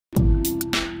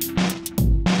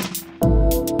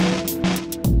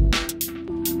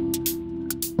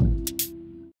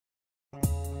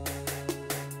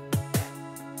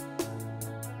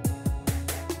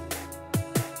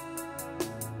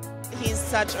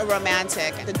such a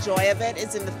romantic. The joy of it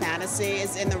is in the fantasy,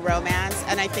 is in the romance,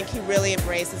 and I think he really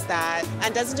embraces that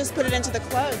and doesn't just put it into the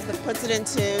clothes, but puts it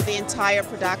into the entire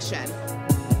production.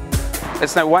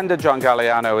 It's no wonder John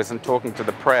Galliano isn't talking to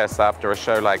the press after a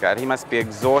show like that. He must be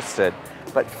exhausted.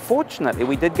 But fortunately,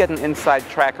 we did get an inside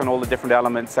track on all the different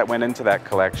elements that went into that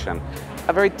collection.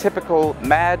 A very typical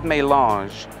mad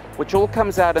mélange, which all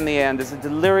comes out in the end as a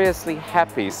deliriously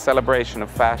happy celebration of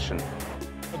fashion.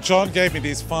 John gave me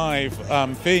these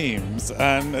 5 themes,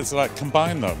 and it's like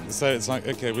combine them. So it's like,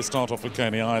 okay, we start off with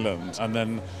Coney Island, and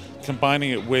then combining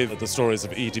it with the stories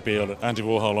of Edie or Andy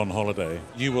Warhol on holiday,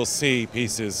 you will see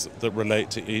pieces that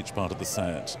relate to each part of the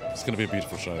set. It's going to be a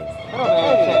beautiful show.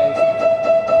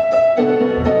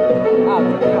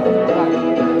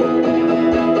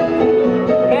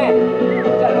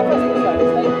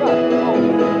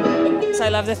 I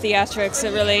love the theatrics.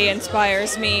 It really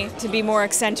inspires me to be more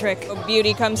eccentric.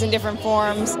 Beauty comes in different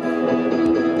forms.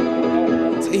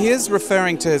 He is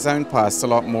referring to his own past a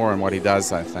lot more in what he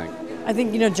does, I think. I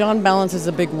think, John balances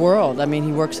a big world. I mean,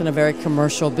 he works in a very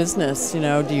commercial business,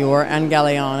 Dior and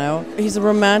Galliano. He's a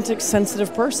romantic,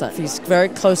 sensitive person. He's very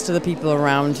close to the people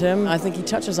around him. I think he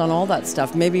touches on all that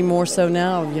stuff, maybe more so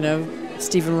now,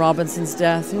 Stephen Robinson's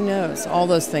death, who knows? All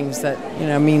those things that,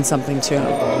 mean something to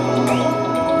him.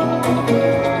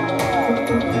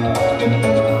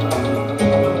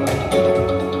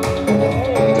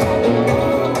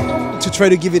 To try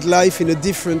to give it life in a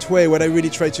different way, what I really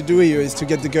try to do here is to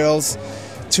get the girls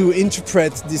to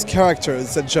interpret these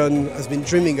characters that John has been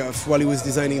dreaming of while he was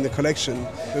designing the collection.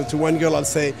 To one girl I'll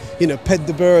say, pet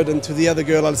the bird, and to the other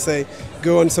girl I'll say,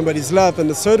 go on somebody's lap, and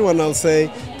the third one I'll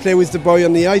say, play with the boy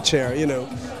on the high chair,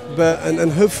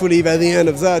 And hopefully by the end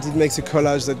of that it makes a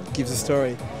collage that gives a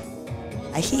story.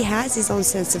 He has his own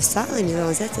sense of style and his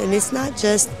own sense, and it's not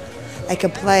just like a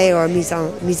play or a mise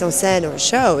en scène or a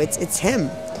show, it's him.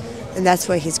 And that's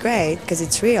why he's great, because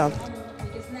it's real.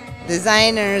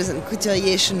 Designers and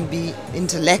couturiers shouldn't be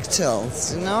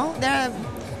intellectuals, They're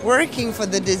working for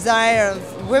the desire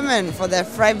of women, for their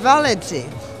frivolity.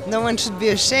 No one should be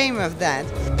ashamed of that.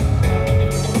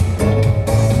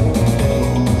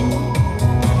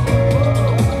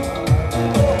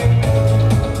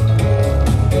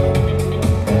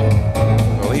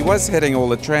 Well, he was hitting all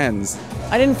the trends.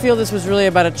 I didn't feel this was really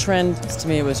about a trend. To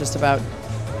me, it was just about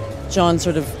John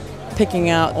sort of picking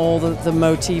out all the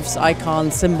motifs,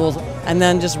 icons, symbols, and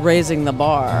then just raising the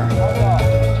bar.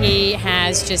 He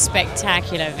has just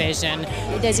spectacular vision.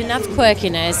 There's enough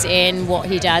quirkiness in what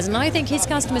he does, and I think his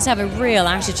customers have a real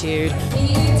attitude.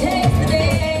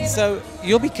 So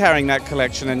you'll be carrying that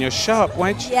collection in your shop,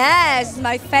 won't you? Yes,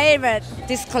 my favorite.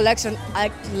 This collection,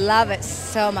 I love it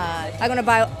so much. I'm gonna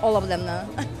buy all of them now.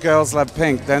 Girls love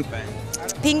pink, don't they?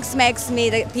 Pink makes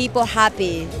the people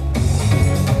happy.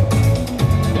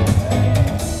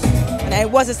 It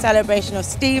was a celebration of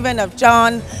Stephen, of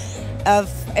John,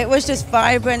 it was just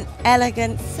vibrant,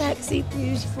 elegant, sexy,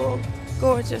 beautiful,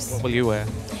 gorgeous. What will you wear?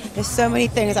 There's so many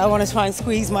things I want to try and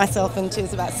squeeze myself into.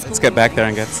 It's about Let's get back there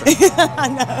and get some. I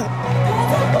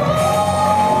know.